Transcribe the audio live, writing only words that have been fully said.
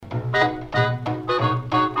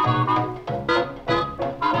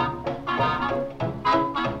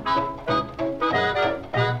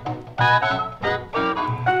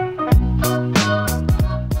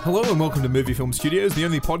Movie Film Studios, the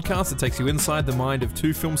only podcast that takes you inside the mind of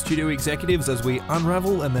two film studio executives as we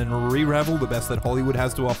unravel and then re-ravel the best that Hollywood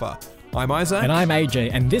has to offer. I'm Isaac. And I'm AJ,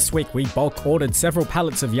 and this week we bulk ordered several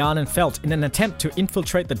pallets of yarn and felt in an attempt to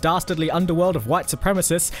infiltrate the dastardly underworld of white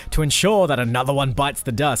supremacists to ensure that another one bites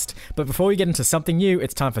the dust. But before we get into something new,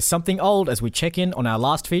 it's time for something old as we check in on our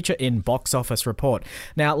last feature in Box Office Report.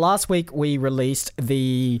 Now, last week we released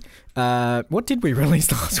the... what did we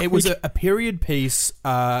release last week? It was a period piece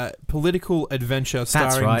political adventure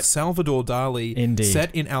starring Salvador Dali, Indeed.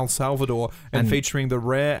 Set in El Salvador and featuring the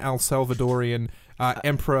rare El Salvadorian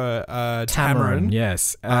Emperor Tamarin.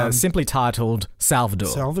 Yes. Simply titled Salvador.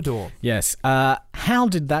 Salvador. Yes. How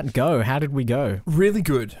did that go? How did we go? Really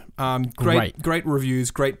good. Great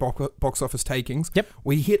reviews, great box office takings. Yep.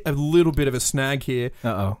 We hit a little bit of a snag here.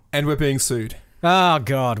 Uh-oh. And we're being sued. Oh,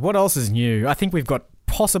 God. What else is new? I think we've got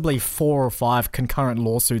possibly 4 or 5 concurrent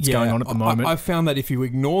lawsuits going on at the moment. I've found that if you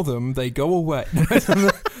ignore them, they go away.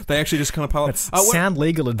 They actually just kind of pile up. Sound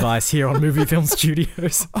legal advice here on Movie Film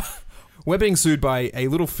Studios. We're being sued by a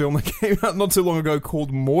little film that came out not too long ago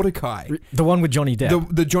called Mordecai. The one with Johnny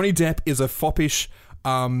Depp. The Johnny Depp is a foppish,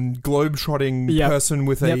 globe-trotting person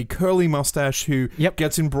with a curly mustache who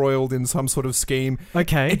gets embroiled in some sort of scheme.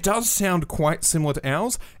 Okay. It does sound quite similar to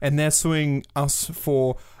ours, and they're suing us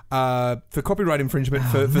for copyright infringement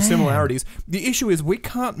for similarities. The issue is we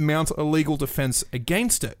can't mount a legal defense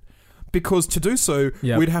against it. Because to do so,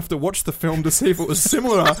 we'd have to watch the film to see if it was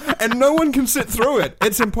similar, and no one can sit through it.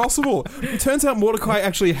 It's impossible. It turns out Mordecai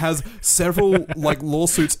actually has several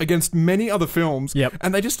lawsuits against many other films,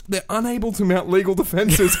 and they're unable to mount legal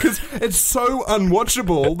defenses because it's so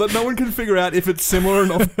unwatchable that no one can figure out if it's similar or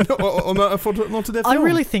not to their film. I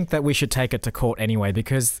really think that we should take it to court anyway,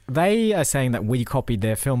 because they are saying that we copied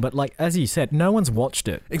their film, but as you said, no one's watched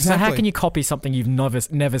it. Exactly. So how can you copy something you've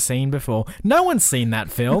never seen before? No one's seen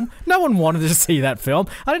that film. No one wanted to see that film.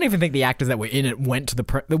 I don't even think the actors that were in it went to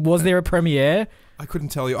the... Was there a premiere? I couldn't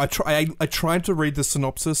tell you. I tried to read the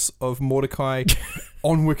synopsis of Mordecai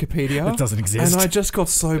on Wikipedia. It doesn't exist. And I just got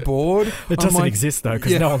so bored. It doesn't exist, though,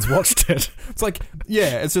 because no one's watched it. It's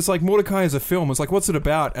it's just like Mordecai is a film. It's like, what's it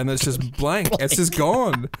about? And it's just blank. It's just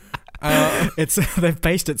gone. They've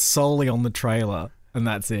based it solely on the trailer. And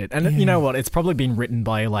that's it. And you know what? It's probably been written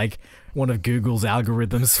by one of Google's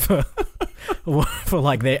algorithms for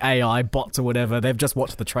their AI bots or whatever. They've just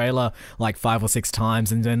watched the trailer 5 or 6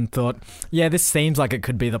 times and then thought, this seems like it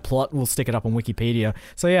could be the plot. We'll stick it up on Wikipedia.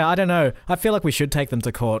 So I don't know. I feel like we should take them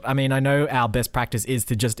to court. I mean, I know our best practice is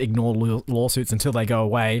to just ignore lawsuits until they go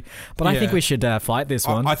away, but I think we should fight this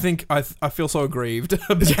one. I think I feel so aggrieved.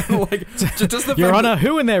 Your Honor,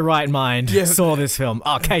 who in their right mind saw this film?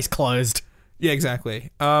 Oh, case closed. Yeah,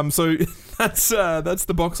 exactly. So that's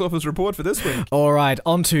the box office report for this week. All right,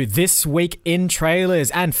 on to this week in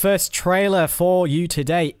trailers. And first trailer for you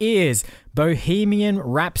today is Bohemian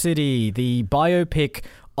Rhapsody, the biopic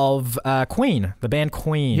of Queen, the band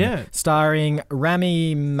Queen, starring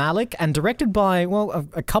Rami Malek and directed by,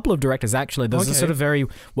 a couple of directors, actually. There's a sort of very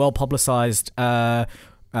well-publicized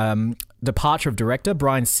departure of director.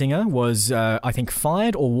 Bryan Singer was, I think,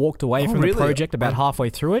 fired or walked away from the project about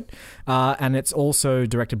halfway through it. And it's also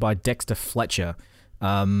directed by Dexter Fletcher,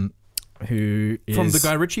 who is... From the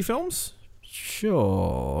Guy Ritchie films?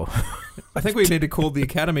 Sure. I think we need to call the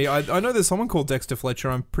Academy. I know there's someone called Dexter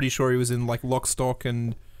Fletcher. I'm pretty sure he was in Lock, Stock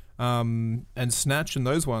and Snatch and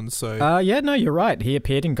those ones. So no, you're right. He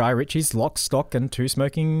appeared in Guy Ritchie's Lock, Stock and Two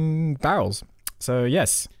Smoking Barrels. So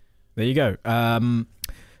yes, there you go.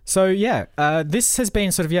 This has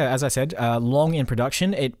been sort of, as I said, long in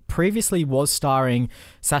production. It previously was starring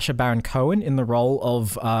Sacha Baron Cohen in the role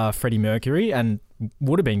of Freddie Mercury and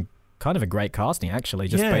would have been kind of a great casting, actually,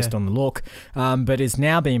 just based on the look, but is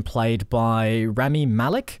now being played by Rami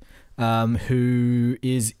Malek, who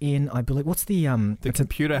is in, I believe, what's the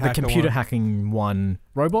computer hacking one?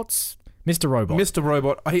 Robots? Mr. Robot. Mr.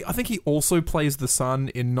 Robot. I think he also plays the son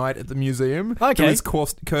in Night at the Museum. Okay. Who is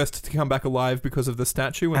cursed to come back alive because of the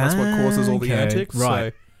statue, and that's what causes all the antics.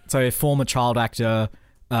 Right. So a former child actor,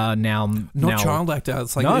 now child actor.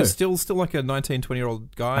 It's he's still like a 19,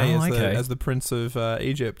 20-year-old guy as the Prince of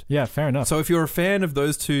Egypt. Yeah, fair enough. So if you're a fan of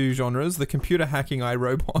those two genres, the computer hacking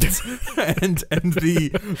iRobots and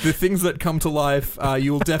the things that come to life,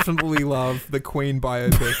 you'll definitely love the Queen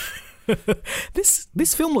biopic.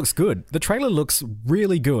 This film looks good. The trailer looks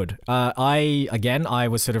really good. I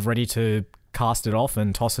was sort of ready to cast it off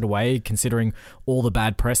and toss it away, considering all the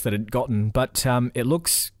bad press that it'd gotten. But it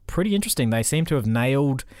looks pretty interesting. They seem to have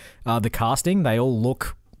nailed the casting. They all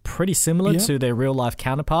look pretty similar to their real life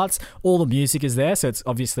counterparts. All the music is there, so it's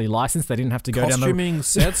obviously licensed. They didn't have to go down the... Costuming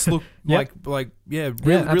sets look Really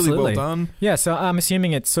well absolutely. done. Yeah, so I'm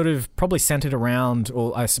assuming it's sort of probably centered around,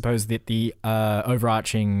 or I suppose that the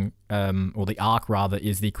overarching, or the arc rather,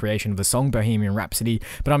 is the creation of the song Bohemian Rhapsody,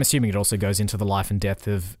 but I'm assuming it also goes into the life and death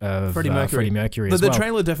of Freddie Mercury as well. The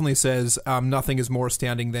trailer definitely says nothing is more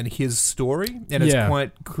astounding than his story, and it's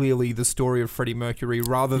quite clearly the story of Freddie Mercury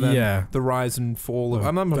rather than the rise and fall of...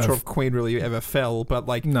 I'm not sure if Queen really ever fell, but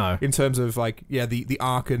in terms of the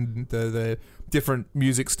arc and the different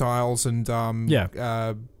music styles and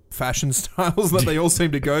fashion styles that they all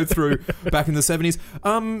seem to go through back in the 70s.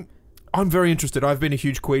 I'm very interested. I've been a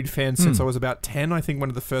huge Queen fan since I was about 10. I think one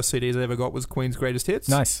of the first CDs I ever got was Queen's Greatest Hits.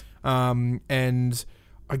 Nice. And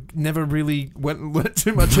I never really learnt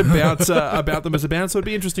too much about them as a band, so it'd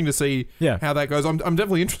be interesting to see how that goes. I'm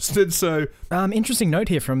definitely interested. So, interesting note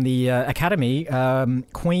here from the Academy: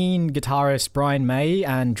 Queen guitarist Brian May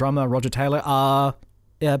and drummer Roger Taylor are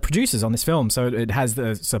producers on this film, so it has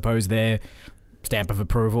their stamp of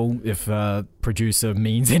approval, if producer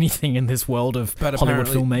means anything in this world of Hollywood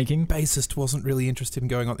filmmaking. Bassist wasn't really interested in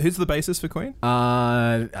going on. Who's the bassist for Queen?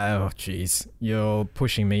 Oh, jeez, you're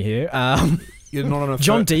pushing me here. You're not on a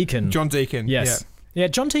John Deacon. John Deacon. Yes. Yeah,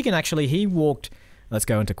 John Deacon actually, he walked... Let's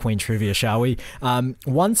go into Queen trivia, shall we?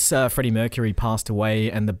 Once Freddie Mercury passed away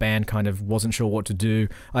and the band kind of wasn't sure what to do,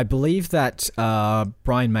 I believe that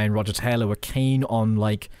Brian May and Roger Taylor were keen on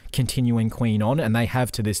continuing Queen on, and they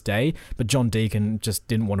have to this day. But John Deacon just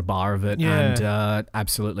didn't want a bar of it and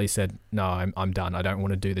absolutely said, "No, I'm done. I don't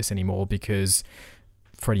want to do this anymore," because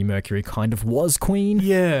Freddie Mercury kind of was Queen.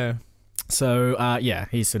 Yeah. So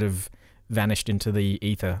he sort of vanished into the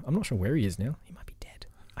ether. I'm not sure where he is now. He might be dead.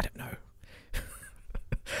 I don't know.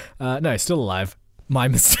 No, still alive. My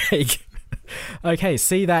mistake. Okay,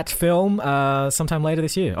 see that film sometime later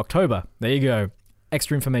this year. October. There you go.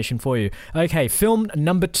 Extra information for you. Okay, film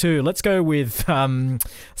number 2. Let's go with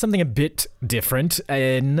something a bit different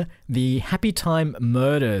in The Happy Time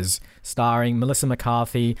Murders, starring Melissa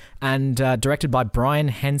McCarthy and directed by Brian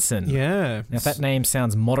Henson. Yeah. Now, if that name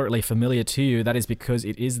sounds moderately familiar to you, that is because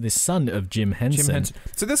it is the son of Jim Henson.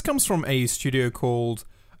 So this comes from a studio called...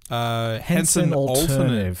 Henson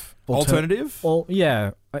Alternative. Alternative?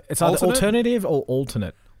 It's either alternative or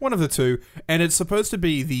alternate. One of the two. And it's supposed to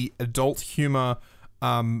be the adult humor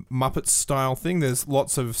Muppets style thing. There's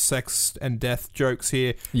lots of sex and death jokes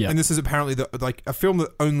here. Yeah. And this is apparently a film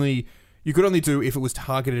that you could only do if it was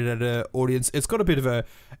targeted at an audience. It's got a bit of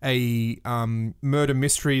a murder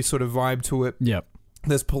mystery sort of vibe to it. Yep.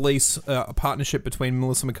 There's police, a partnership between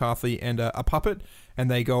Melissa McCarthy and a puppet, and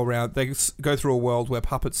they go through a world where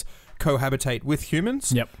puppets cohabitate with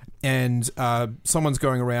humans. Yep. And someone's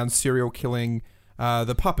going around serial killing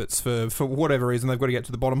the puppets for whatever reason. They've got to get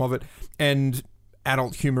to the bottom of it. And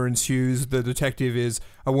adult humor ensues. The detective is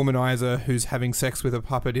a womanizer who's having sex with a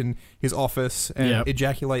puppet in his office and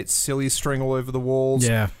ejaculates silly string all over the walls.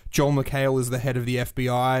 Yeah. Joel McHale is the head of the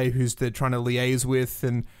FBI who's they're trying to liaise with,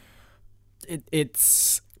 and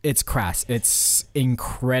it's crass. It's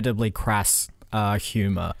incredibly crass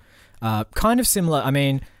humor. Kind of similar. I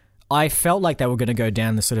mean, I felt like they were going to go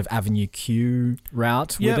down the sort of Avenue Q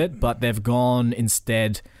route with it, but they've gone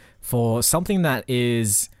instead for something that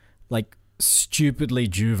is stupidly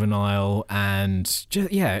juvenile and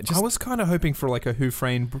I was kind of hoping for a Who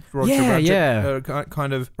Framed Roger Rabbit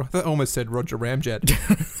kind of. I almost said Roger Ramjet.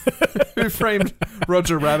 Who Framed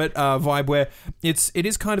Roger Rabbit vibe, where it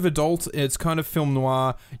is kind of adult. It's kind of film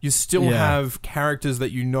noir. You still have characters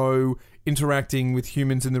that interacting with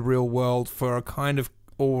humans in the real world for a kind of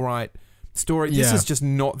all right story. This is just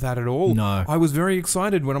not that at all. No. I was very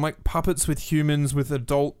excited when I'm puppets with humans with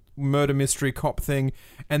adult murder mystery cop thing,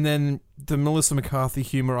 and then the Melissa McCarthy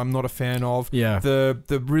humor I'm not a fan of. Yeah.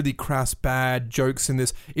 The really crass bad jokes in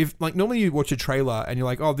this. If normally you watch a trailer and you're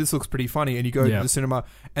like, oh, this looks pretty funny, and you go to the cinema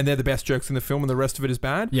and they're the best jokes in the film and the rest of it is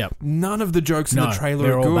bad. Yeah. None of the jokes in the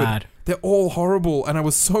trailer are all good. Bad. They're all horrible, and I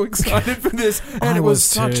was so excited for this, and it was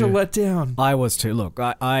such a letdown. I was too. Look,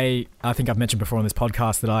 I think I've mentioned before on this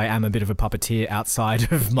podcast that I am a bit of a puppeteer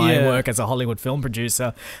outside of my work as a Hollywood film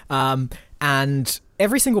producer, and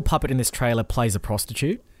every single puppet in this trailer plays a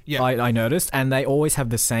prostitute. Yeah. I noticed, and they always have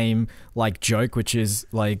the same joke, which is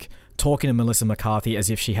talking to Melissa McCarthy as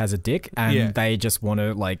if she has a dick, and they just want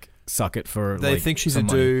to suck it for. They think she's a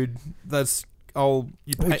dude. That's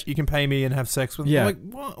you can pay me and have sex with me. Yeah.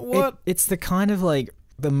 What? It's the kind of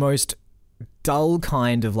the most dull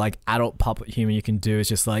kind of adult puppet humor you can do. It's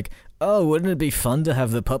just oh, wouldn't it be fun to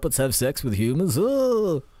have the puppets have sex with humans?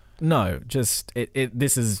 Oh. No, just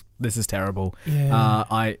this is terrible. Yeah.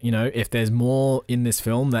 If there's more in this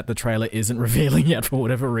film that the trailer isn't revealing yet for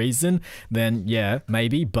whatever reason, then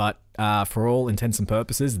maybe. But for all intents and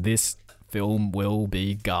purposes, this film will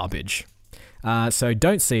be garbage. So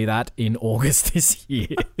don't see that in August this year.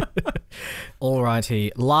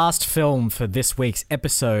 Alrighty, last film for this week's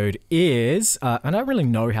episode is, I don't really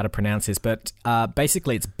know how to pronounce this, but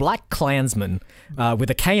basically it's Black Klansman with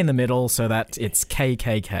a K in the middle so that it's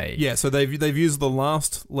KKK. Yeah, so they've used the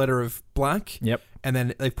last letter of black. Yep. And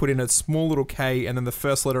then they've put in a small little K and then the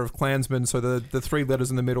first letter of Klansman, so the three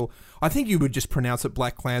letters in the middle. I think you would just pronounce it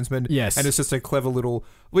Black Klansman. Yes. And it's just a clever little...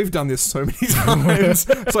 We've done this so many times.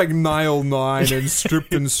 It's like Nile 9 and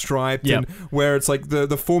Stripped and Striped, Yep. and where it's like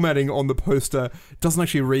the formatting on the poster doesn't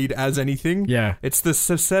actually read as anything. Yeah. It's the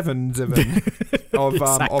sevens of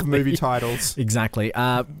Exactly. movie titles. Exactly.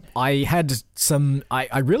 I had some...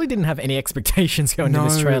 I really didn't have any expectations going into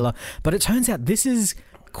this No. trailer, but it turns out this is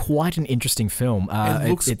quite an interesting film. It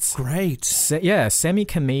looks it's great.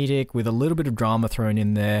 semi-comedic with a little bit of drama thrown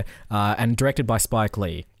in there, and directed by Spike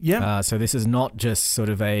Lee. Yeah. So this is not just sort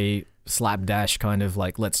of a slapdash kind of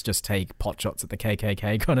like, let's just take pot shots at the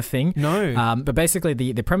KKK kind of thing. No. But basically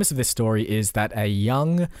the premise of this story is that a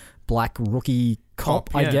young black rookie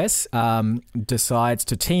cop, I yeah. guess, decides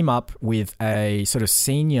to team up with a sort of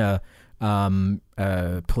senior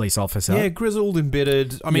police officer. Yeah, grizzled,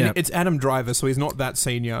 embittered. I mean, Yeah. it's Adam Driver, so he's not that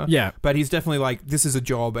senior. Yeah. But he's definitely like, this is a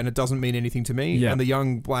job and it doesn't mean anything to me. Yeah. And the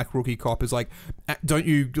young black rookie cop is like, don't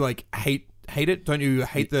you like hate it? Don't you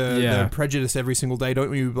hate the Yeah. prejudice every single day?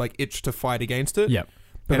 Don't you like itch to fight against it? Yeah.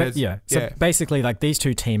 And So basically, like, these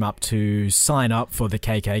two team up to sign up for the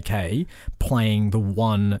KKK, playing the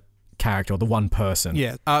one character or the one person.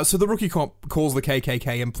 Yeah. So the rookie cop calls the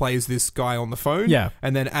KKK and plays this guy on the phone. Yeah.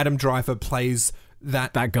 And then Adam Driver plays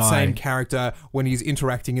that guy. same character when he's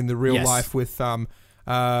interacting in the real Yes. life with the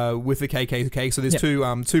KKK. So there's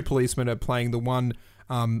two policemen are playing the one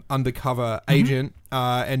undercover agent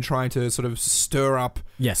and trying to sort of stir up,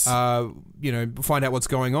 Yes. find out what's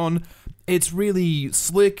going on. It's really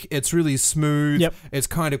slick. It's really smooth. Yep. It's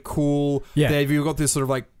kind of cool. Yeah. You've got this sort of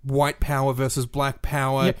like white power versus black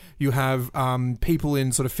power. Yep. You have people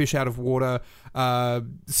in sort of fish out of water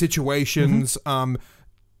situations. Mm-hmm.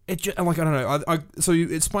 I don't know.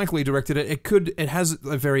 It's Spike Lee directed it. It has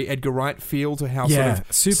a very Edgar Wright feel to how Yeah, sort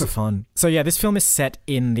of super fun. So yeah, this film is set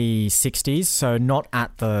in the 60s, so not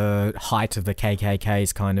at the height of the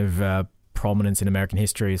KKK's kind of prominence in American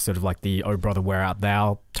history, sort of like the "Oh Brother, Where Art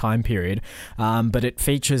Thou" time period. But it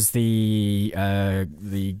features the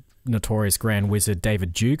notorious Grand Wizard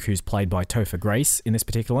David Duke, who's played by Topher Grace in this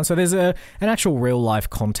particular one. So there's an actual real life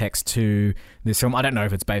context to this film. I don't know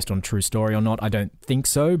if it's based on a true story or not. I don't think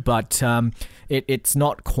so, but it's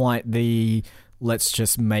not quite the let's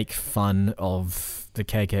just make fun of the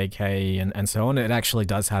KKK and so on. It actually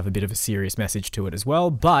does have a bit of a serious message to it as well,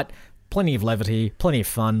 but plenty of levity, plenty of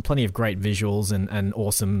fun, plenty of great visuals and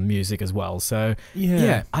awesome music as well. So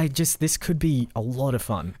Yeah. this could be a lot of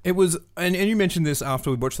fun. It was, and you mentioned this after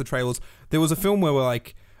we watched the trailers. There was a film where we're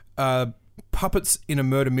like, puppets in a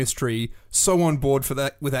murder mystery. So on board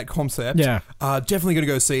with that concept. Yeah. Definitely going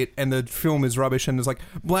to go see it. And the film is rubbish. And it's like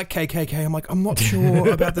black KKK. I'm like, I'm not sure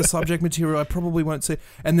about the subject material. I probably won't see it.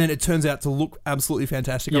 And then it turns out to look absolutely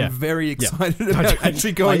fantastic. Yeah. I'm very excited about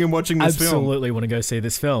actually going and watching this film. Absolutely want to go see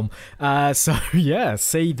this film. So yeah,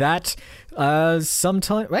 see that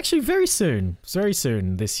sometime. Actually, very soon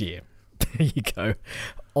this year. There you go.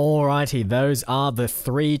 Alrighty, those are the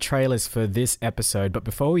 3 trailers for this episode. But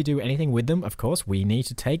before we do anything with them, of course, we need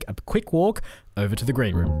to take a quick walk over to the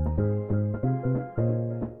green room.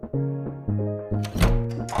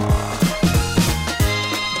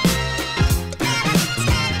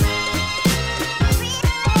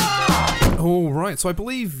 All right, so I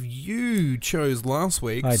believe you chose last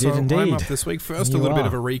week. I did so indeed. I'm up this week. First, a You little bit are.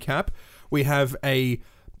 of a recap. We have a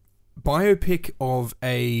biopic of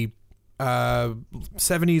a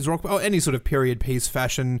 70s rock, or any sort of period piece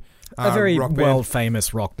fashion A very rock band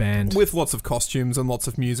world-famous rock band. with lots of costumes and lots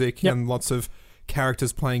of music Yep. and lots of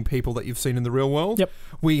characters playing people that you've seen in the real world. Yep.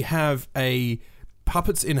 We have a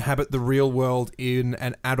puppets inhabit the real world in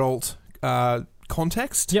an adult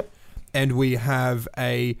context. Yep. And we have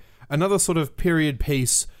another sort of period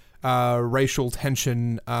piece, racial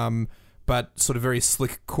tension, but sort of very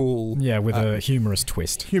slick, cool, Yeah, with a humorous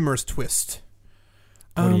twist. humorous twist.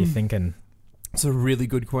 What are you thinking? It's a really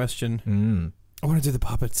good question. I want to do the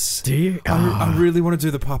puppets. Do you? I really want to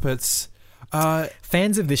do the puppets.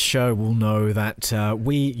 Fans of this show will know that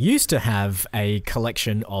we used to have a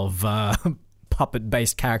collection of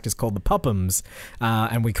puppet-based characters called the Puppums,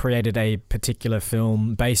 and we created a particular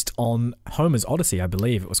film based on Homer's Odyssey, I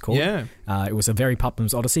believe it was called. Yeah. It was a very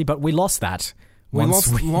Puppums Odyssey, but we lost that. We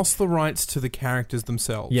once lost the rights to the characters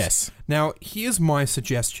themselves. Yes. Now, here's my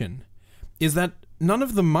suggestion. is that none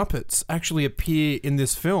of the Muppets actually appear in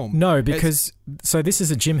this film. No, because so this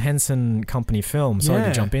is a Jim Henson Company film. Sorry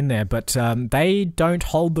to jump in there, but they don't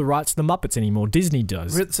hold the rights to the Muppets anymore. Disney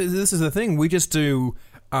does. So this is the thing. We just do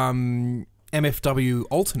MFW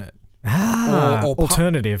alternate. Or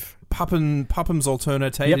alternative. Puppum's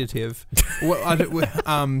alternative.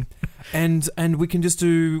 And we can just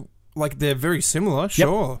do, like, they're very similar,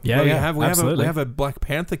 sure. Yeah, We have a Black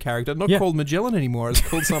Panther character, not called Magellan anymore, it's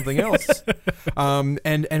called something else.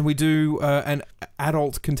 And we do an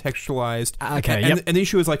adult contextualized. Okay, and the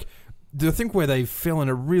issue is, like, I think where they fell in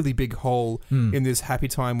a really big hole in this Happy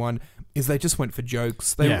Time one is they just went for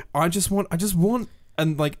jokes. I just want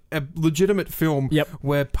and like a legitimate film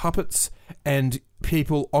where puppets and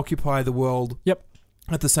people occupy the world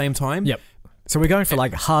at the same time. So we're going for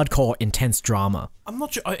like hardcore, intense drama. I'm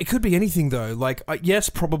not sure. It could be anything though. Like, yes,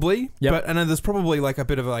 probably. But and there's probably like a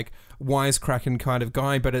bit of like wisecracking kind of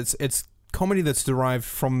guy, but it's comedy that's derived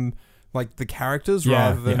from like the characters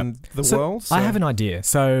rather than the world. So. I have an idea.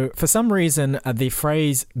 So for some reason, the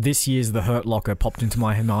phrase "This year's the Hurt Locker" popped into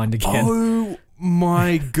my mind again. Oh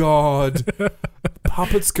my god!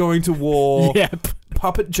 Puppets going to war.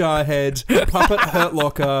 Puppet Jarhead. Puppet Hurt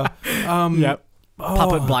Locker.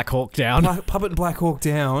 Puppet Black Hawk Down. Puppet Black Hawk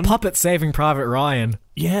Down. Puppet Saving Private Ryan.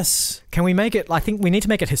 Yes. Can we make it... I think we need to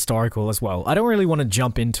make it historical as well. I don't really want to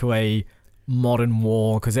jump into a modern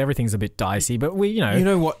war because everything's a bit dicey, but we, you know... You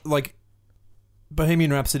know what? Like,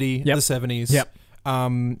 Bohemian Rhapsody, the 70s.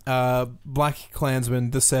 Black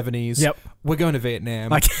Klansman, the 70s. We're going to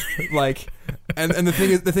Vietnam. And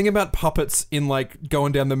the thing about puppets in like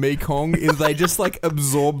going down the Mekong is they just like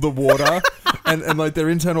absorb the water and like their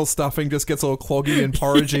internal stuffing just gets all cloggy and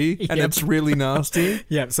porridgey and it's really nasty.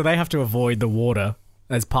 So they have to avoid the water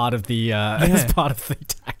as part of the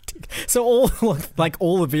tactic. So all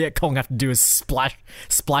the Viet Cong have to do is splash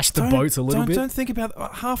the boats a little bit. Don't think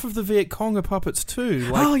about half of the Viet Cong are puppets too.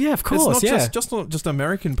 Like, of course, it's not just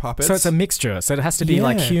American puppets. So it's a mixture. So it has to be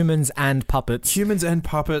like humans and puppets. Humans and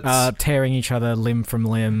puppets tearing each other limb from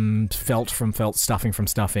limb, felt from felt, stuffing from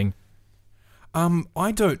stuffing.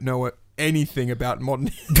 I don't know anything about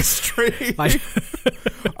modern history.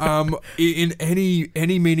 In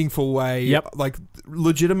any meaningful way. Like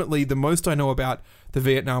legitimately, the most I know about the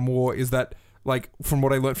Vietnam War is that, like, from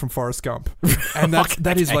what I learned from Forrest Gump, and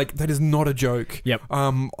that is not a joke.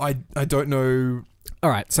 I don't know. All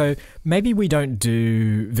right, so maybe we don't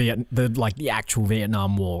do the actual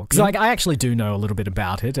Vietnam War because I actually do know a little bit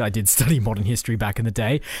about it. I did study modern history back in the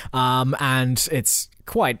day, and it's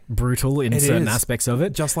quite brutal in certain aspects of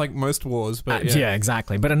it, just like most wars. But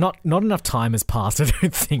exactly. But not enough time has passed, I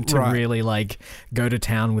don't think, to really like go to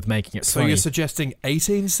town with making it. So funny. You're suggesting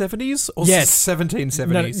 1870s or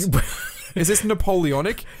 1770s? No. Is this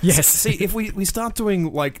Napoleonic? Yes. See, if we start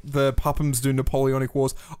doing like the Puppums do Napoleonic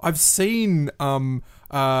Wars, I've seen Kermit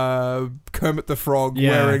the Frog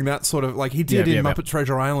wearing that sort of like he did in Muppet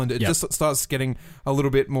Treasure Island. It just starts getting a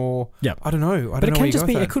little bit more. I don't know. But it can just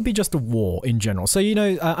be. It could be just a war in general. So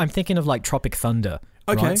I'm thinking of like Tropic Thunder.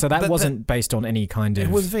 Okay, right? So that wasn't based on any kind of.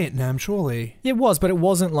 It was Vietnam, surely. It was, but it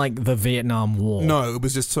wasn't like the Vietnam War. No, it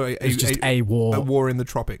was just a war. A war in the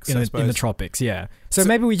tropics. In the tropics, yeah. So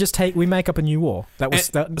maybe we make up a new war.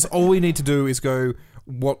 So all we need to do is go.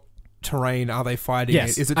 What terrain are they fighting?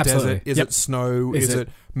 Yes, is it absolutely. desert? Is it snow? Is it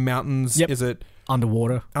mountains? Is it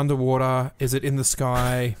underwater? Is it in the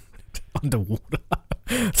sky? Underwater.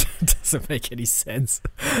 Doesn't make any sense.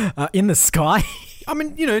 In the sky? I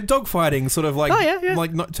mean, dogfighting, sort of like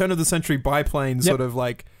like turn of the century biplane sort of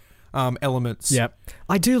like elements.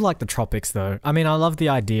 I do like the tropics though. I mean, I love the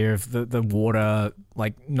idea of the water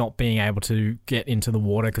like not being able to get into the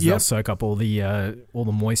water because they'll soak up all the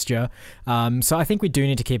moisture. So I think we do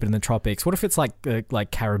need to keep it in the tropics. What if it's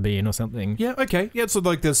like Caribbean or something? Yeah. Okay. Yeah. So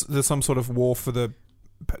like there's some sort of war for the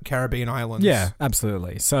Caribbean islands. Yeah.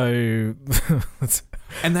 Absolutely. So.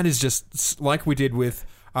 And that is just like we did with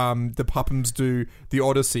the Puppums do the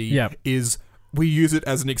Odyssey. Is we use it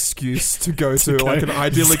as an excuse to go to like an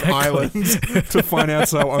idyllic island to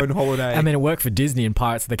finance our own holiday. I mean, it worked for Disney and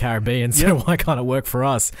Pirates of the Caribbean, so why can't it work for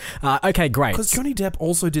us? Okay, great. Because Johnny Depp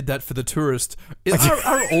also did that for The Tourist.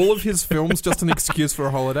 Are all of his films just an excuse for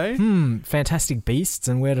a holiday? Fantastic Beasts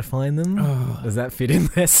and Where to Find Them. Does that fit in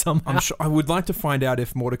there somehow? I'm sure, I would like to find out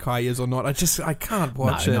if Mordecai is or not. I can't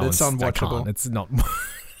watch it. It's unwatchable. It's not.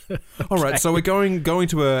 All right, so we're going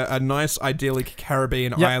to a nice idyllic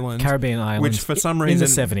Caribbean island, which for some reason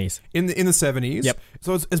in the 70s. In the 70s.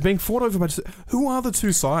 So it's being fought over by. Who are the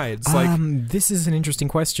two sides? This is an interesting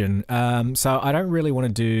question. So I don't really want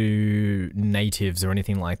to do natives or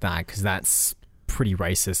anything like that because that's pretty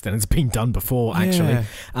racist, and it's been done before, actually.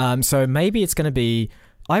 So maybe it's going to be,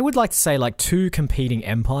 I would like to say, like 2 competing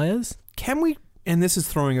empires. Can we... And this is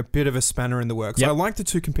throwing a bit of a spanner in the works. Yep. I like the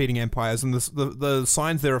 2 competing empires, and the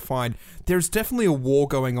signs there are fine. There's definitely a war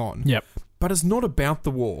going on. Yep. But it's not about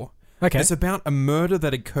the war. Okay. It's about a murder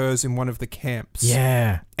that occurs in one of the camps.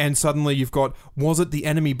 Yeah. And suddenly you've got, was it the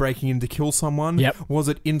enemy breaking in to kill someone? Yep. Was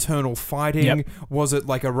it internal fighting? Yep. Was it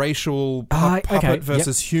like a racial puppet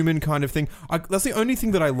versus Yep. human kind of thing? That's the only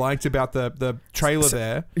thing that I liked about the trailer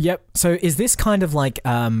there. Yep. So is this kind of like,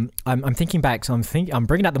 I'm thinking back, so I'm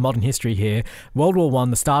bringing out the modern history here. World War One,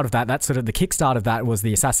 the start of that's sort of the kickstart of that was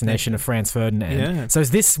the assassination of Franz Ferdinand. Yeah. So is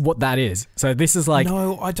this what that is? So this is like...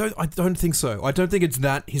 No, I don't think so. I don't think it's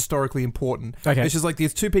that historically important. Okay. It's just like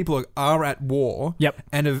these 2 people are at war. Yep.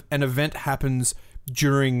 And an event happens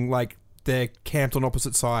during like they're camped on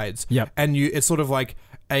opposite sides. Yep. And it's sort of like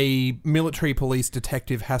a military police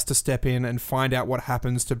detective has to step in and find out what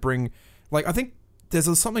happens to bring, like, I think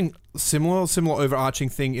there's something similar overarching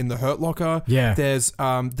thing in The Hurt Locker. Yeah. There's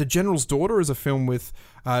The General's Daughter is a film with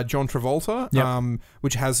John Travolta, Yep.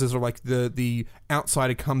 which has sort of like the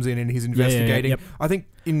outsider comes in and he's investigating. Yep. I think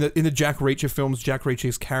in the Jack Reacher films, Jack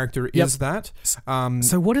Reacher's character is that.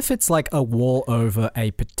 So what if it's like a war over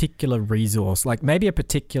a particular resource, like maybe a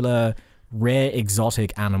particular rare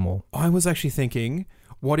exotic animal? I was actually thinking,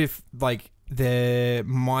 what if like they're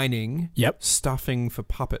mining stuffing for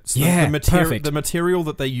puppets? Yeah, perfect. The material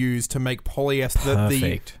that they use to make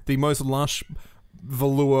polyester, the most lush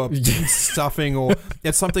velour stuffing, or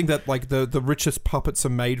it's something that like the richest puppets are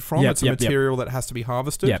made from. It's a material that has to be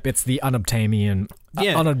harvested. Yep, it's the unobtainium,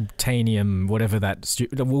 whatever that.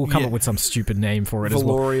 We'll come up with some stupid name for it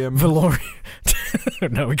Valorium. as well.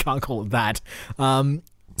 Valorium. No, we can't call it that.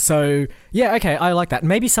 So, yeah, okay, I like that.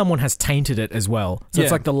 Maybe someone has tainted it as well. So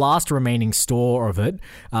it's like the last remaining store of it.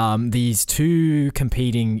 These 2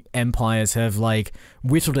 competing empires have like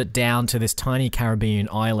whittled it down to this tiny Caribbean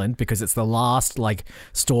island because it's the last like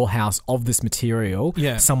storehouse of this material.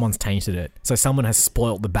 Yeah. Someone's tainted it. So someone has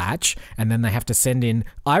spoilt the batch, and then they have to send in,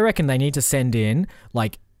 I reckon they need to send in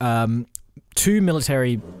like 2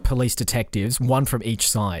 military police detectives, 1 from each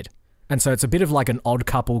side. And so it's a bit of like an odd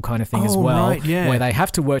couple kind of thing as well, where they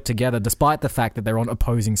have to work together despite the fact that they're on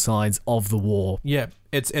opposing sides of the war. Yeah,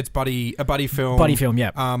 it's a buddy film. Buddy film,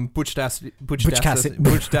 yeah. Butch Cassidy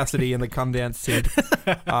and the Come Dance Sid.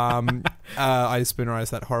 I spoonerized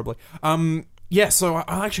that horribly. Yeah, so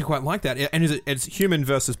I actually quite like that. And it's human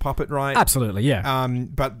versus puppet, right? Absolutely, yeah.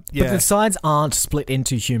 But the sides aren't split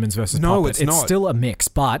into humans versus puppet. It's still a mix,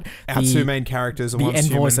 but our 2 main characters are the one's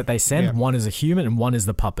envoys human. that they send, one is a human and one is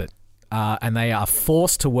the puppet. And they are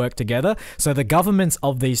forced to work together. So the governments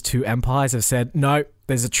of these 2 empires have said, no,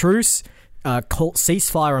 there's a truce.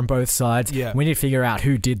 Ceasefire on both sides. Yeah. We need to figure out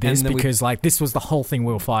who did this because like this was the whole thing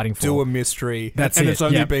we were fighting for. Do a mystery. That's and it. It's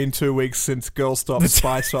only been 2 weeks since Girl Stop,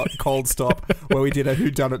 Spy Stop, Cold Stop, where we did a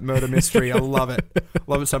whodunit murder mystery. I love it.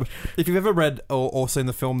 Love it so much. If you've ever read or seen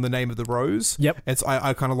the film The Name of the Rose,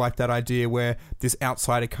 I kind of like that idea where this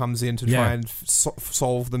outsider comes in to try and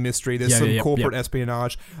solve the mystery. There's some corporate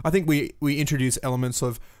espionage. I think we introduce elements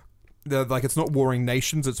of it's not warring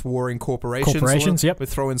nations, it's warring corporations. Yep. We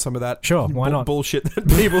throw in some of that why not? bullshit that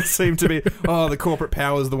people seem to be, the corporate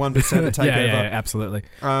powers, the 1% that take over. Yeah, absolutely.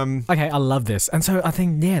 Okay, I love this. And so I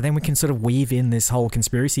think, then we can sort of weave in this whole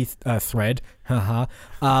conspiracy thread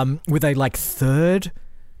with a like 3rd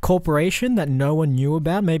corporation that no one knew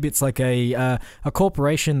about. Maybe it's like a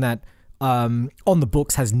corporation that on the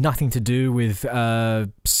books has nothing to do with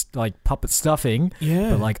like puppet stuffing,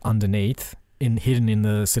 but like underneath, hidden in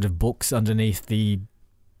the sort of books underneath the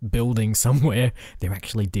building somewhere, they're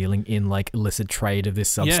actually dealing in like illicit trade of this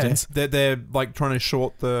substance. Yeah, they're like trying to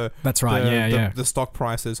short the the stock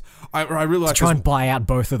prices. I really like to try and buy out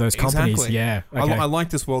both of those companies. Exactly. Yeah, okay. I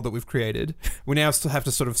like this world that we've created. We now still have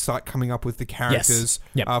to sort of start coming up with the characters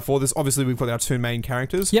for this. Obviously, we've got our 2 main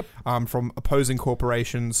characters from opposing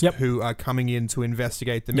corporations who are coming in to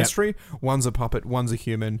investigate the mystery. One's a puppet, one's a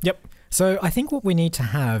human. Yep. So I think what we need to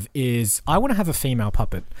have is, I want to have a female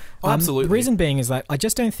puppet. Absolutely. The reason being is that I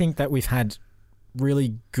just don't think that we've had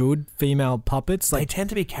really good female puppets. Like, they tend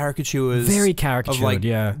to be caricatures. Very caricatured, of like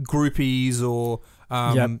groupies or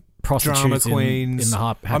prostitutes drama queens. In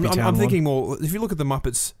the Happy Town I'm thinking more, if you look at the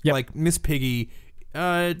Muppets, like Miss Piggy,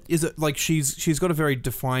 is it like she's got a very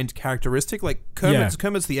defined characteristic? Like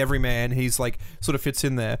Kermit's the everyman. He's like sort of fits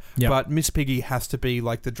in there. But Miss Piggy has to be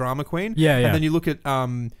like the drama queen. Yeah. And then you look at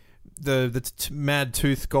Mad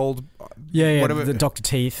Tooth Gold. Whatever. The Dr.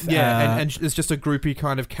 Teeth. Yeah, and there's just a groupie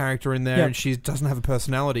kind of character in there, and she doesn't have a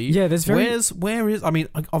personality. Yeah, there's where is? I mean,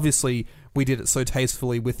 obviously we did it so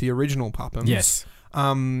tastefully with the original Puppums. Yes.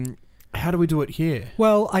 How do we do it here?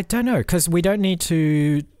 Well, I don't know, because we don't need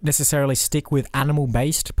to necessarily stick with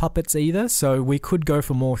animal-based puppets either, so we could go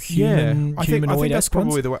for more humanoid-esque I think that's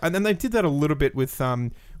probably ones. the way. And then they did that a little bit with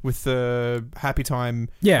the Happy Time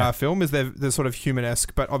film, is they're sort of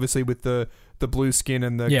human-esque, but obviously with the blue skin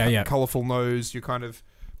and the colourful nose, you're kind of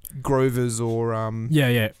Grovers or...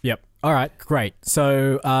 Yep. All right, great.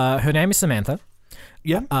 So her name is Samantha.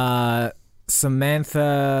 Yeah.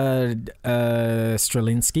 Samantha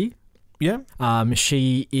Strelinsky. Yeah.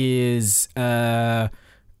 She is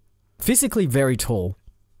physically very tall.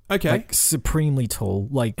 Okay. Like supremely tall.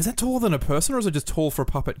 Like, is that taller than a person, or is it just tall for a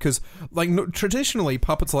puppet? Because traditionally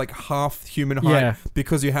puppets are like half human height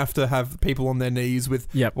because you have to have people on their knees with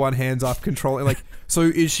one hand's up controlling. Like, so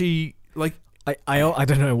is she like? I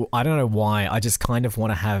don't know. I don't know why. I just kind of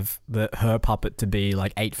want to have her puppet to be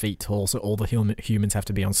like 8 feet tall, so all the humans have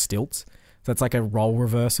to be on stilts. So it's like a role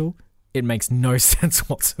reversal. It makes no sense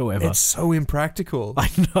whatsoever. It's so impractical. I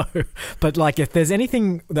know. But like, if there's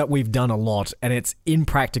anything that we've done a lot and it's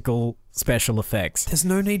impractical special effects. There's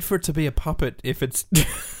no need for it to be a puppet if it's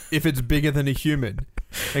bigger than a human.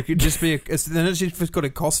 It could just be then it's just got a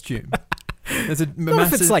costume. There's Not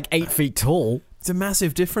if it's like 8 feet tall. It's a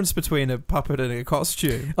massive difference between a puppet and a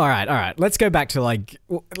costume. All right. Let's go back to all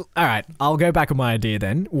right, I'll go back on my idea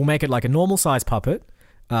then. We'll make it like a normal size puppet.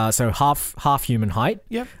 So half human height.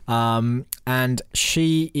 Yep. And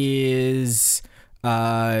she is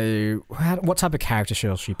what type of character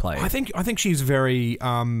shall she play? I think she's very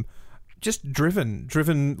just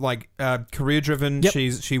driven like career driven. Yep.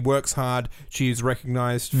 She works hard. She's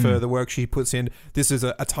recognized for the work she puts in. This is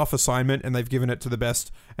a tough assignment, and they've given it to the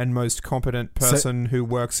best and most competent person who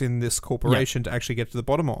works in this corporation to actually get to the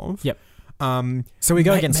bottom of. Yep. So we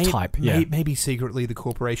go against type. Maybe secretly the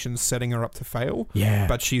corporation's setting her up to fail. Yeah.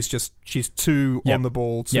 But she's too on the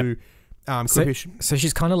ball to so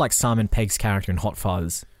she's kind of like Simon Pegg's character in Hot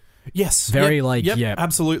Fuzz. Yes. Very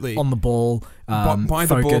absolutely. On the ball, by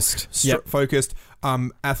focused. The book, focused,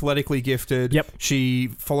 athletically gifted. Yep. She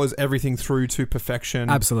follows everything through to perfection.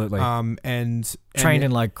 Absolutely. And trained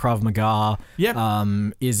in like Krav Maga.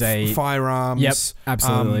 Yep. Is a firearms. Yep.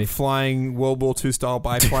 Absolutely. Flying World War II style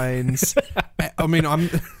biplanes. I mean, I'm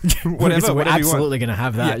whatever. So we're whatever absolutely going to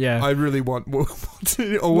have that. Yeah. I really want World War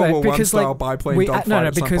II or World War I style biplane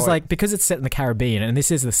dogfight. Because it's set in the Caribbean and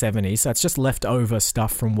this is the 70s, so it's just leftover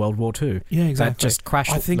stuff from World War II. Yeah, exactly. That just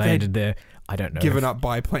crashed landed there. I don't know. Given up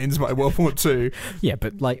biplanes by World War II. Yeah,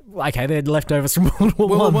 but like, okay, they're leftovers from World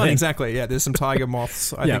War I. Exactly. Yeah, there's some tiger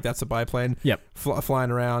moths. I think that's a biplane. Yep.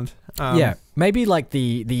 Flying around. Maybe like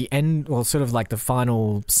the end, or sort of like the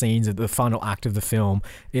final scenes of the final act of the film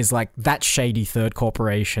is like that shady third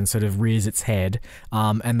corporation sort of rears its head,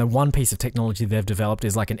 and the one piece of technology they've developed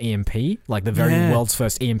is like an EMP, like the very world's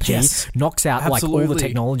first EMP, knocks out like all the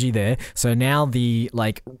technology there. So now the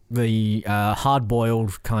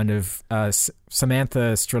hard-boiled kind of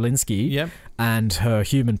Samantha Strelinsky and her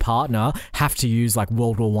human partner have to use like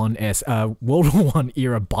World War I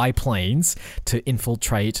era biplanes to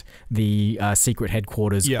infiltrate the secret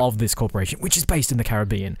headquarters of this corporation, which is based in the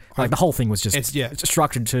Caribbean. Like the whole thing was just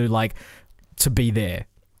structured to be there.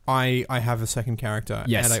 I have a second character,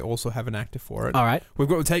 and I also have an actor for it. All right, we've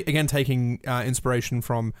got taking inspiration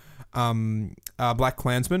from Black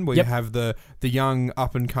Klansman, where you have the young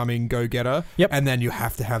up and coming go getter, and then you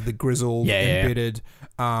have to have the grizzled, embittered.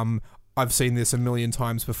 I've seen this a million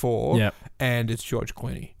times before, and it's George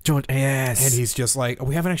Clooney. Yes. And he's just like,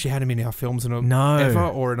 we haven't actually had him in our films ever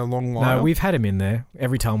or in a long while. No, we've had him in there.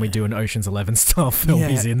 Every time we do an Ocean's 11 style film,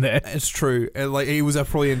 he's in there. It's true. Like, he was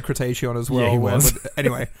probably in Cretaceous as well. Yeah, he was. But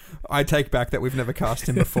anyway, I take back that we've never cast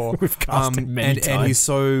him before. We've cast him many times. And he's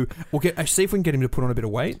so... We'll see if we can get him to put on a bit of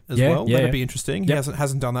weight as well. That'd be interesting. He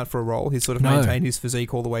hasn't done that for a role. He's sort of maintained his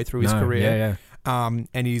physique all the way through his career. And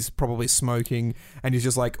he's probably smoking, and he's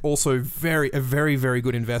just like also a very, very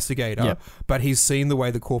good investigator. But he's seen the way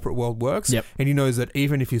the corporate world works, and he knows that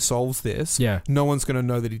even if he solves this, no one's going to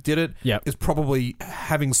know that he did it. It's probably,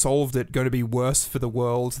 having solved it, going to be worse for the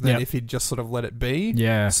world than if he'd just sort of let it be.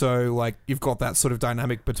 So like, you've got that sort of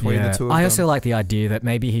dynamic between the two of them. I also like the idea that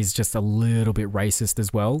maybe he's just a little bit racist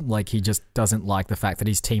as well. Like, he just doesn't like the fact that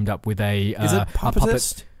he's teamed up with a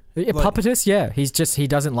puppetist? Puppetist, he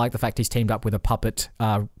doesn't like the fact he's teamed up with a puppet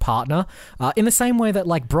partner. In the same way that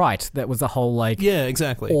like Bright, that was the whole like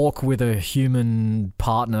exactly orc with a human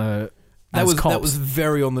partner as cops. That was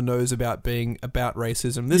very on the nose about being about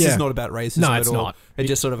racism. This is not about racism No, at it's all. not. It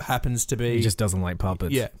just sort of happens to be. He just doesn't like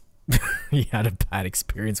puppets. Yeah. He had a bad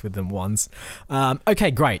experience with them once.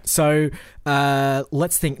 Okay, great. So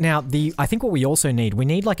let's think now. I think what we also need, we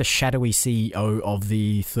need like a shadowy CEO of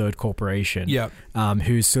the third corporation. Yeah.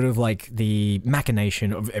 Who's sort of like the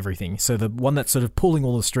machination of everything. So the one that's sort of pulling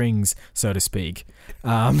all the strings, so to speak.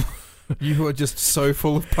 You are just so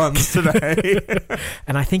full of puns today.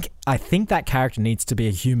 And I think that character needs to be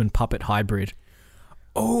a human puppet hybrid.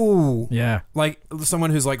 Oh, yeah, like someone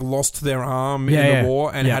who's like lost their arm Yeah, in yeah. the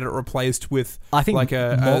war and Yeah. had it replaced with I think like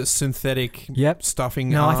a mul- synthetic Yep. stuffing.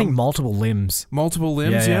 No, I arm. think multiple limbs. multiple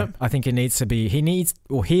limbs. Yeah, I think it needs to be.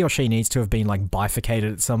 He or she needs to have been like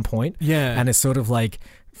bifurcated at some point, yeah. and it's sort of like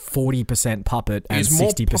 40% puppet and He's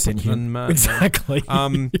more 60% puppet human. than man. Exactly.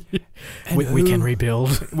 And we can who-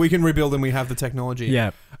 rebuild. We can rebuild, and we have the technology.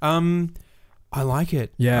 Yeah. I like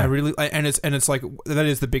it. Yeah. I really, and it's like that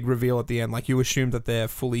is the big reveal at the end. Like you assume that they're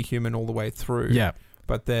fully human all the way through. Yeah.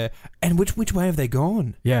 But which way have they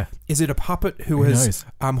gone? Yeah. Is it a puppet who has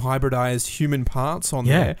hybridized human parts on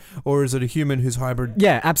there, or is it a human who's hybrid?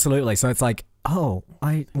 Yeah, absolutely. So it's like,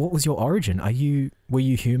 what was your origin? Were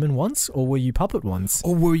you human once, or were you puppet once?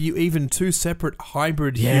 Or were you even two separate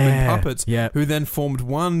hybrid human puppets who then formed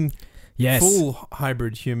one full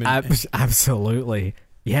hybrid human? Absolutely.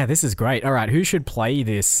 Yeah, this is great. All right, who should play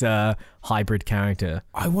this hybrid character?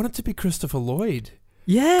 I want it to be Christopher Lloyd.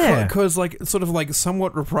 Yeah. Because, like, sort of like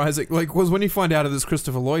somewhat reprising, like, was when you find out it was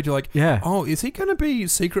Christopher Lloyd, you're like, oh, is he going to be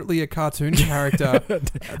secretly a cartoon character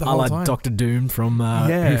the whole time? Dr. Doom from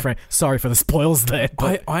Who Framed... Sorry for the spoils there.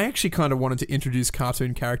 But I actually kind of wanted to introduce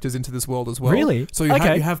cartoon characters into this world as well. Really? So you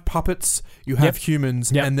have puppets, you have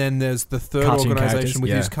humans, and then there's the third Cartoon organization with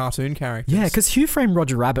characters, these cartoon characters. Yeah, because Who Framed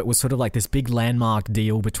Roger Rabbit was sort of like this big landmark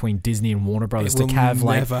deal between Disney and Warner Brothers It will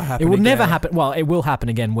never happen. Well, it will happen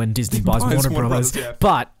again when Disney buys Warner Brothers. Yeah.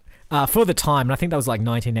 But for the time, and I think that was like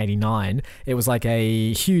 1989, it was like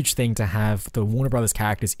a huge thing to have the Warner Brothers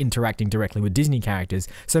characters interacting directly with Disney characters.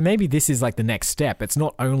 So maybe this is like the next step. It's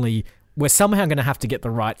not only... We're somehow going to have to get the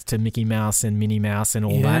rights to Mickey Mouse and Minnie Mouse and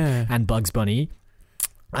all that, and Bugs Bunny,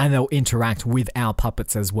 and they'll interact with our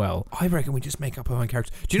puppets as well. I reckon we just make up our own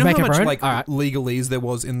characters. Do you know how much like legalese there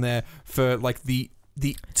was in there for like the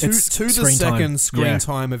to the second screen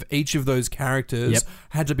time of each of those characters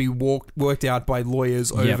had to be worked out by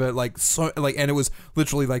lawyers over and it was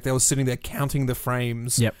literally like they were sitting there counting the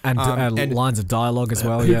frames. And lines of dialogue as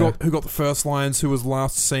well. Who got the first lines? Who was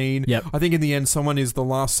last seen? Yep. I think in the end someone is the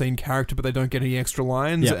last seen character, but they don't get any extra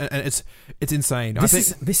lines, and it's insane.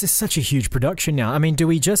 This is such a huge production now. I mean, do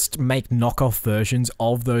we just make knockoff versions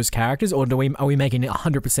of those characters, or are we making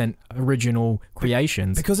 100% original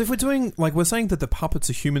creations? Because if we're doing we're saying that the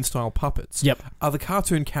puppets are human-style puppets. Yep. Are the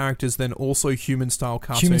cartoon characters then also human-style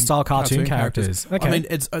cartoon characters? Okay. I mean,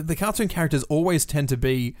 it's the cartoon characters always tend to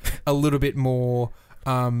be a little bit more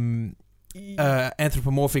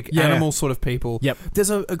anthropomorphic, animal sort of people. Yep.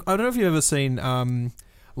 There's I don't know if you've ever seen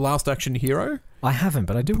Last Action Hero. I haven't,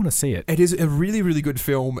 but I do want to see it. It is a really, really good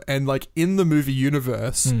film, and in the movie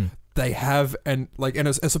universe. They have, and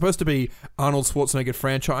it's supposed to be Arnold Schwarzenegger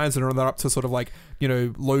franchise, and they're up to sort of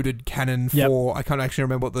loaded cannon for, I can't actually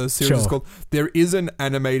remember what the series is called. There is an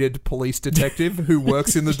animated police detective who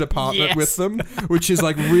works in the department with them, which is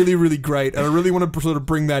really, really great. And I really want to sort of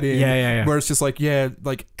bring that in. Where it's just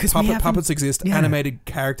puppets exist, animated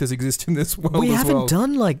characters exist in this world as well. We haven't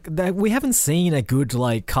done we haven't seen a good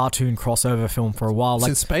cartoon crossover film for a while.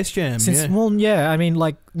 Since Space Jam. I mean,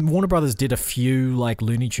 Warner Brothers did a few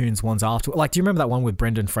Looney Tunes ones after. Do you remember that one with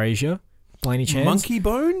Brendan Fraser? By any chance? Monkey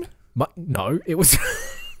Bone? No, it was...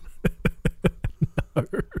 No.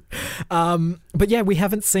 But yeah, we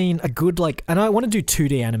haven't seen a good and I want to do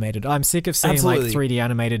 2D animated. I'm sick of seeing 3D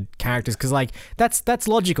animated characters because that's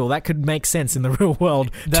logical. That could make sense in the real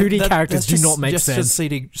world. 2D characters do not make sense. Just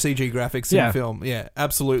CG graphics in film. Yeah,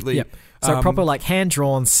 absolutely. Yep. So proper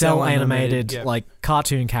hand-drawn, cell-animated,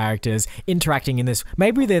 cartoon characters interacting in this.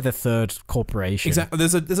 Maybe they're the third corporation. Exactly.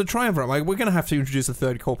 There's a triumvirate. We're going to have to introduce a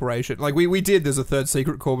third corporation. We did. There's a third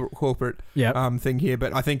secret corporate thing here,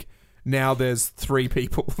 but I think now there's 3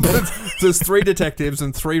 people. There's 3 detectives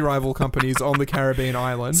and 3 rival companies on the Caribbean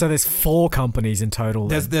island. So there's 4 companies in total.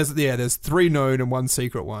 There's 3 known and 1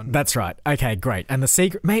 secret one. That's right. Okay, great. And the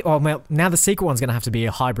secret, now the secret one's going to have to be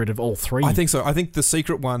a hybrid of all 3. I think so. I think the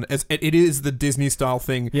secret one it is the Disney style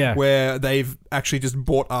thing, where they've actually just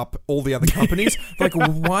bought up all the other companies.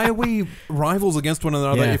 Why are we rivals against one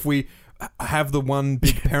another if we have the one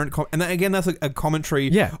big parent? And again, that's a commentary.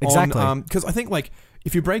 Yeah, exactly. Because I think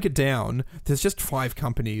if you break it down, there's just 5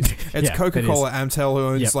 companies. It's Yeah, Coca-Cola, Amtel, who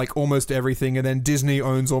owns Yep. like almost everything, and then Disney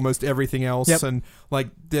owns almost everything else. Yep. And like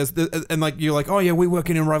and like you're like, oh yeah, we work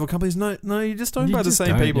in rival companies. No, you're just owned You by the just same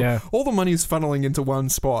don't, people. yeah. All the money is funneling into one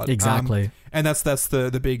spot. Exactly. And that's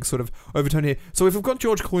the big sort of overtone here. So if we've got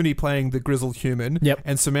George Clooney playing the grizzled human, Yep.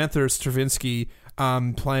 and Samantha Straczynski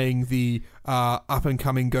playing the up and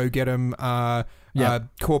coming go get 'em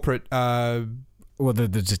corporate Or the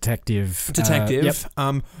detective. detective.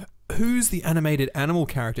 Yep. Who's the animated animal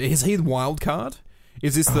character? Is he the wild card?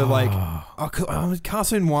 Is this the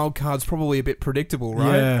cartoon wild card's probably a bit predictable,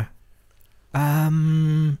 right? Yeah. I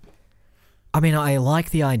mean, I like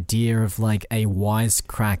the idea of like a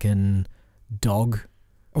wisecracking dog,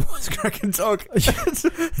 What's cracking dog?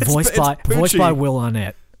 voiced by Poochie. Will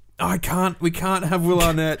Arnett. We can't have Will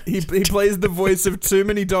Arnett. He plays the voice of too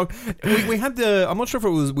many dogs. We had I'm not sure if it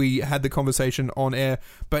was we had the conversation on air,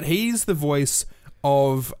 but he's the voice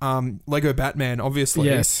of Lego Batman, obviously.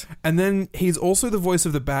 Yes. And then he's also the voice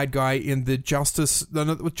of the bad guy in the Justice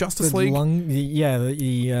League.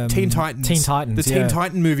 The Teen Titans. Teen Titans. The Teen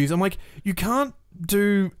Titan movies. I'm like, you can't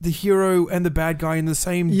do the hero and the bad guy in the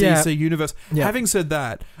same Yeah. DC universe. Yeah. Having said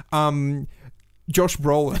that, Josh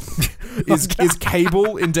Brolin is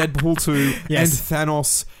Cable in Deadpool 2 Yes. and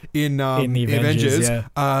Thanos in the Avengers,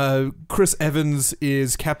 Chris Evans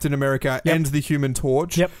is Captain America Yep. and the Human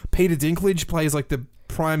Torch. Yep. Peter Dinklage plays like the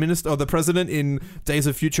Prime Minister or the President in Days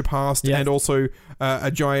of Future Past, Yep. and also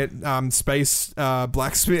a giant space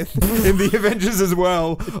blacksmith in the Avengers as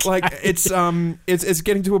well. Like it's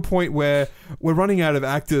getting to a point where we're running out of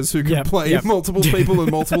actors who can Yep. play Yep. multiple people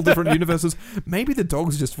in multiple different universes. Maybe the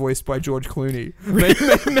dog's just voiced by George Clooney.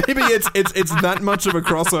 Maybe it's that much of a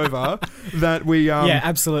crossover that we yeah,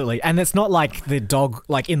 absolutely. And it's not like the dog,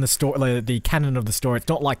 like in the story, the canon of the story. It's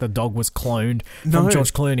not like the dog was cloned from No.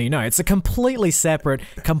 George Clooney. No, it's a completely separate,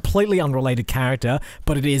 completely unrelated character,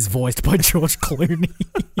 but it is voiced by George Clooney.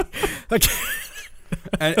 Like,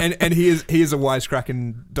 and he is a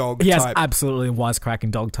wisecracking dog he has type. absolutely a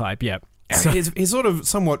wisecracking dog type. Yeah. So- He's sort of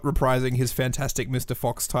somewhat reprising his Fantastic Mr.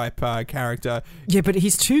 Fox type character. Yeah, but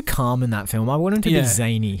he's too calm in that film. I want him to be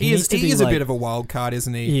zany. He needs to be is like, a bit of a wild card,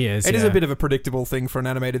 isn't he? He is, It is yeah. a bit of a predictable thing for an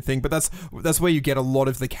animated thing, but that's where you get a lot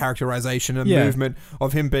of the characterization and Yeah. movement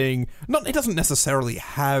of him being not. He doesn't necessarily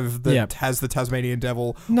have the Yep. has the Tasmanian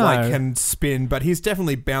Devil No. like can spin, but he's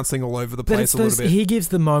definitely bouncing all over the But place it's a little those, bit. he gives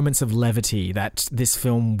the moments of levity that this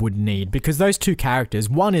film would need, because those two characters,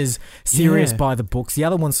 one is serious Yeah. by the books, the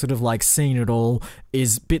other one's sort of like seen it all,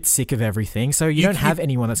 is a bit sick of everything. So you don't have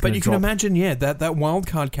anyone that's going But to you drop. can imagine, that wild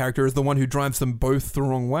card character is the one who drives them both the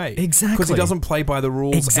wrong way. Exactly. Because he doesn't play by the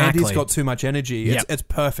rules and Exactly. he's got too much energy. Yep. It's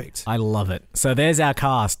perfect. I love it. So there's our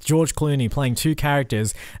cast. George Clooney playing two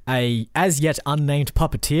characters, a as yet unnamed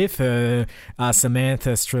puppeteer for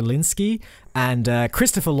Samantha Straczynski, and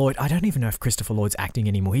Christopher Lloyd. I don't even know if Christopher Lloyd's acting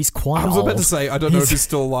anymore. He's quite I was old. about to say, I don't know if he's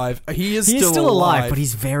still alive. He is still alive, but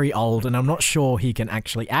he's very old, and I'm not sure he can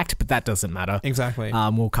actually act, but that doesn't matter. Exactly.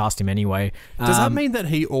 We'll cast him anyway. Does that mean that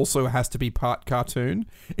he also has to be part cartoon?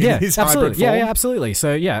 Yeah, his absolutely. hybrid form? Yeah, absolutely.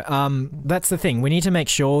 So that's the thing. We need to make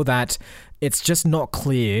sure that it's just not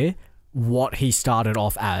clear what he started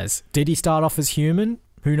off as. Did he start off as human?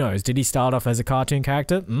 Who knows? Did he start off as a cartoon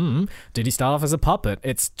character? Did he start off as a puppet?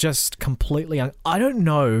 It's just completely... I don't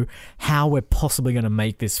know how we're possibly going to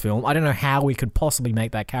make this film. I don't know how we could possibly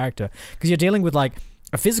make that character. Because you're dealing with, like,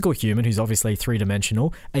 a physical human who's obviously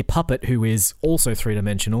three-dimensional, a puppet who is also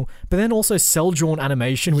three-dimensional, but then also cell-drawn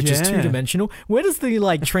animation, which is Yeah. two-dimensional. Where does the,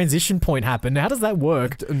 like, transition point happen? How does that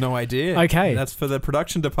work? No idea. Okay. That's for the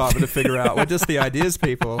production department to figure out. We're just the ideas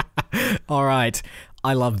people. All right.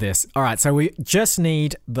 I love this. All right, so we just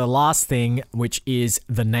need the last thing, which is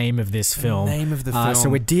the name of this film. Name of the film. So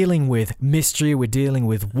we're dealing with mystery, we're dealing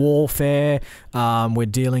with warfare, we're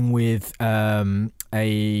dealing with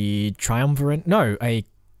a triumvirate. No, Yeah,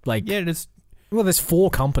 it is. Well, there's four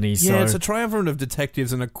companies. Yeah, so. it's a triumvirate of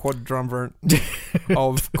detectives and a quadrumvirate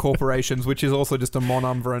of corporations, which is also just a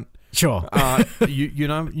monumvirate. Sure.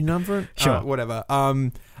 Unumvirate? Sure. Whatever. I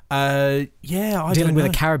dealing don't with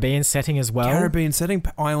know. a Caribbean setting as well. Caribbean setting,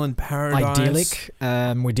 island paradise. Idyllic.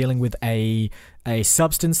 We're dealing with a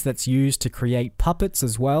substance that's used to create puppets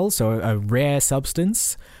as well. So a rare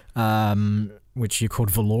substance, which you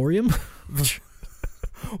called Valorium.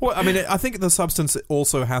 Well, I mean, I think the substance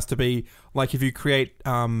also has to be like if you create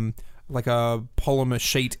like a polymer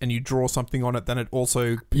sheet and you draw something on it, then it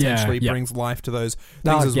also potentially brings life to those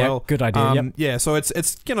things as well. Good idea. Yeah, so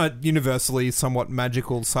it's universally somewhat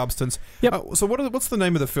magical substance. Yep. So what's the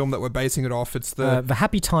name of the film that we're basing it off? It's the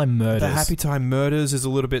Happy Time Murders. The Happy Time Murders is a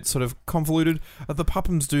little bit sort of convoluted. The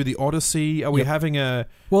Puphams do the Odyssey. Are we having a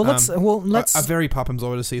let's a very Puphams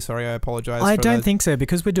Odyssey? Sorry, I apologize. I don't think so,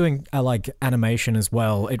 because we're doing like animation as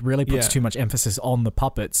well. It really puts too much emphasis on the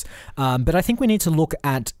puppets. But I think we need to look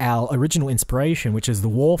at our original inspiration, which is the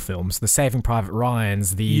war films, the Saving Private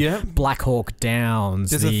Ryans, the Black Hawk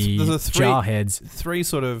Downs, there's the Jarheads. Three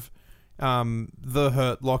sort of The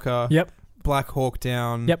Hurt Locker, Black Hawk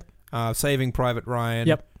Down, Saving Private Ryan.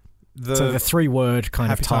 So the 3-word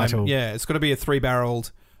kind of title. Yeah, it's got to be a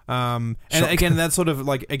 3-barreled. And again, that sort of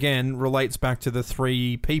relates back to the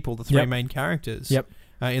 3 people, the 3 main characters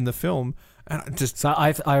in the film. And so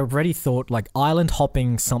I already thought like island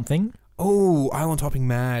hopping something. Oh, island hopping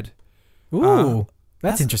mad. Ooh,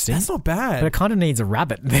 that's interesting. That's not bad. But it kind of needs a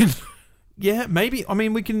rabbit then. Yeah, maybe. I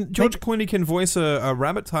mean, George Clooney can voice a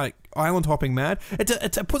rabbit type island hopping mad.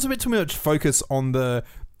 It puts a bit too much focus on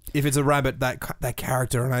if it's a rabbit, that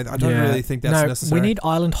character, and I don't really think that's necessary. We need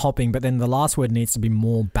island hopping, but then the last word needs to be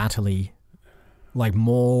more battle-y. Like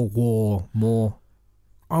more war, more...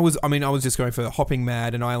 I was just going for hopping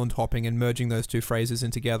mad and island hopping and merging those 2 phrases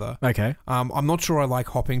in together. Okay. I'm not sure I like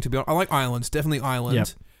hopping, to be honest. I like islands, definitely island. Yep.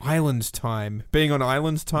 Island time. Being on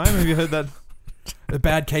island time, have you heard that? The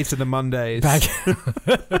bad case of the Mondays.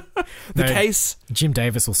 Case. Jim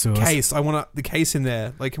Davis will sue us. Case. I want the case in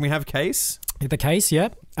there. Like, can we have case? The case, yeah.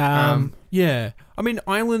 Yeah. I mean,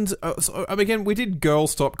 island... again, we did girl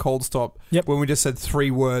stop, cold stop when we just said 3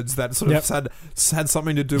 words that sort of had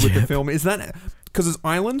something to do with the film. Is that... Because it's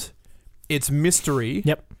island, it's mystery.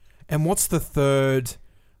 Yep. And what's the third...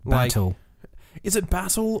 Battle. Is it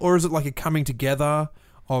battle, or is it like a coming together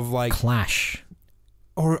of like... Clash.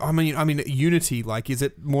 Or, I mean, unity. Like, is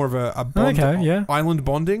it more of a bond? Okay, yeah. Island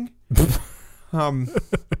bonding? Well,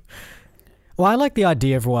 I like the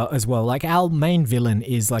idea as well. Like, our main villain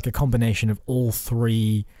is like a combination of all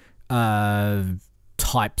 3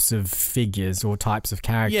 types of figures or types of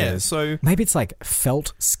characters. Yeah, so... Maybe it's like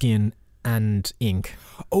felt, skin, and ink.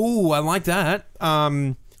 Oh, I like that.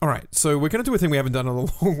 All right, so we're going to do a thing we haven't done in a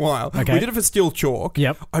long while. Okay. We did it for Steel Chalk.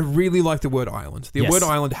 Yep. I really like the word island. The word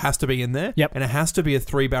island has to be in there. Yep. And it has to be a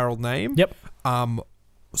 3-barreled name. Yep.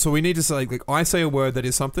 So we need to say, like, I say a word that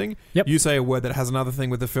is something. Yep. You say a word that has another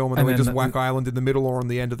thing with the film, and then we just whack island in the middle or on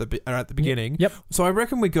the end of or at the beginning. Yep. So I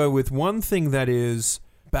reckon we go with one thing that is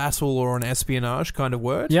battle or an espionage kind of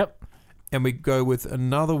word. Yep. And we go with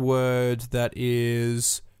another word that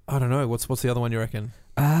is... I don't know. What's the other one you reckon?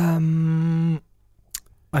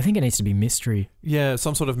 I think it needs to be mystery. Yeah,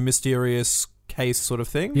 some sort of mysterious case sort of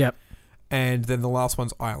thing. Yep. And then the last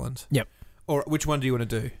one's island. Yep. Or which one do you want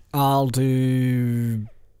to do? I'll do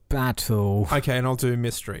battle. Okay, and I'll do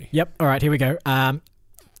mystery. Yep. All right, here we go.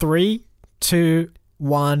 3, 2,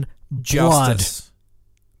 1. Justice.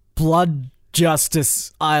 Blood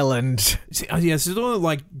Justice Island. Yeah, it's not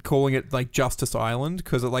like calling it like Justice Island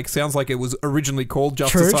because it like sounds like it was originally called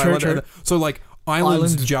Justice Island. True. So like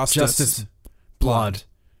Island Justice Blood.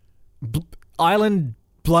 Island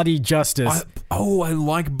Bloody Justice. I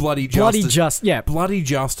like Bloody Justice. Bloody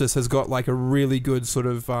Justice has got like a really good sort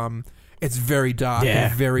of it's very dark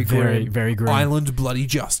and very grim. Very grim. Island Bloody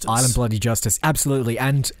Justice. Island Bloody Justice, absolutely.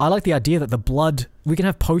 And I like the idea that the blood, we can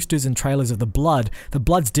have posters and trailers of the blood. The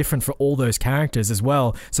blood's different for all those characters as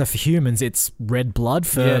well. So for humans, it's red blood.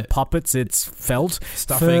 For puppets, it's felt.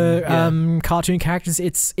 Stuffing. For cartoon characters,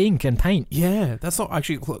 it's ink and paint. Yeah, that's not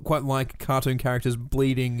actually quite like cartoon characters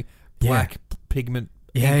bleeding black pigment.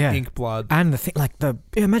 Ink blood. And the thing, like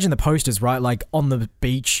imagine the posters, right? Like on the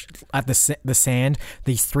beach at the sand,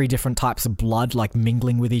 these 3 different types of blood like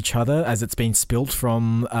mingling with each other as it's been spilt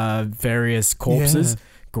from various corpses. Yeah.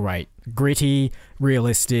 Great, gritty,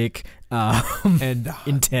 realistic, and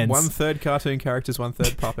intense. 1/3 cartoon characters,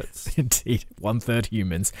 1/3 puppets. Indeed, 1/3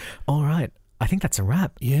 humans. All right, I think that's a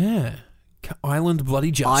wrap. Yeah. Island Bloody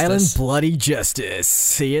Justice. Island Bloody Justice.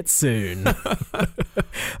 See it soon.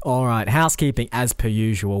 All right, housekeeping as per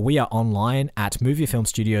usual. We are online at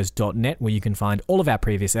moviefilmstudios.net where you can find all of our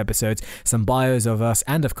previous episodes, some bios of us,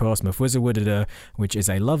 and of course Mufwizawudada, which is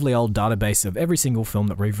a lovely old database of every single film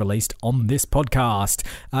that we've released on this podcast.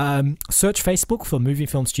 Search Facebook for Movie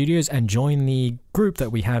Film Studios and join the group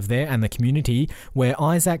that we have there and the community where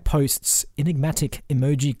Isaac posts enigmatic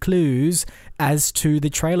emoji clues as to the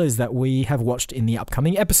trailers that we have watched in the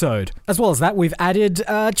upcoming episode. As well as that, we've added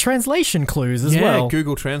translation clues as well.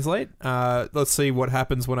 Google Translate. Let's see what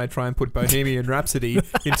happens when I try and put Bohemian Rhapsody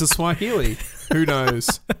into Swahili. Who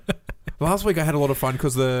knows? Last week I had a lot of fun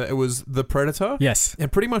because it was the Predator. Yes.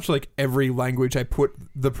 And pretty much like every language I put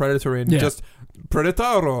the Predator in, Yeah. just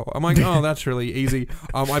Predataro. I'm like, oh, that's really easy.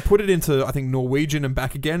 I put it into, I think, Norwegian and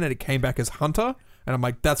back again, and it came back as Hunter. And I'm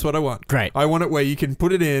like, that's what I want. Great. I want it where you can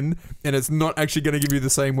put it in, and it's not actually going to give you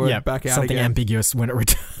the same word back out something again. ambiguous when it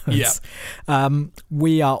returns. Yeah.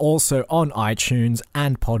 We are also on iTunes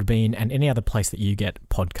and Podbean and any other place that you get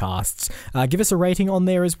podcasts. Give us a rating on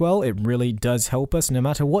there as well. It really does help us, no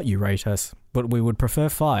matter what you rate us. But we would prefer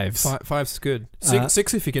 5s. Five's good.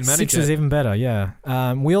 Six if you can manage 6 it. is even better,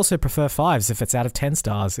 yeah. We also prefer 5s if it's out of 10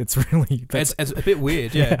 stars. It's really... It's a bit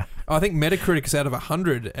weird, yeah. I think Metacritic's out of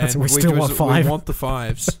 100, and we still want 5. We want the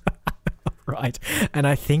 5s. Right. And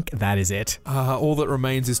I think that is it. All that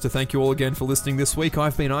remains is to thank you all again for listening this week.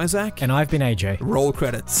 I've been Isaac. And I've been AJ. Roll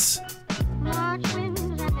credits.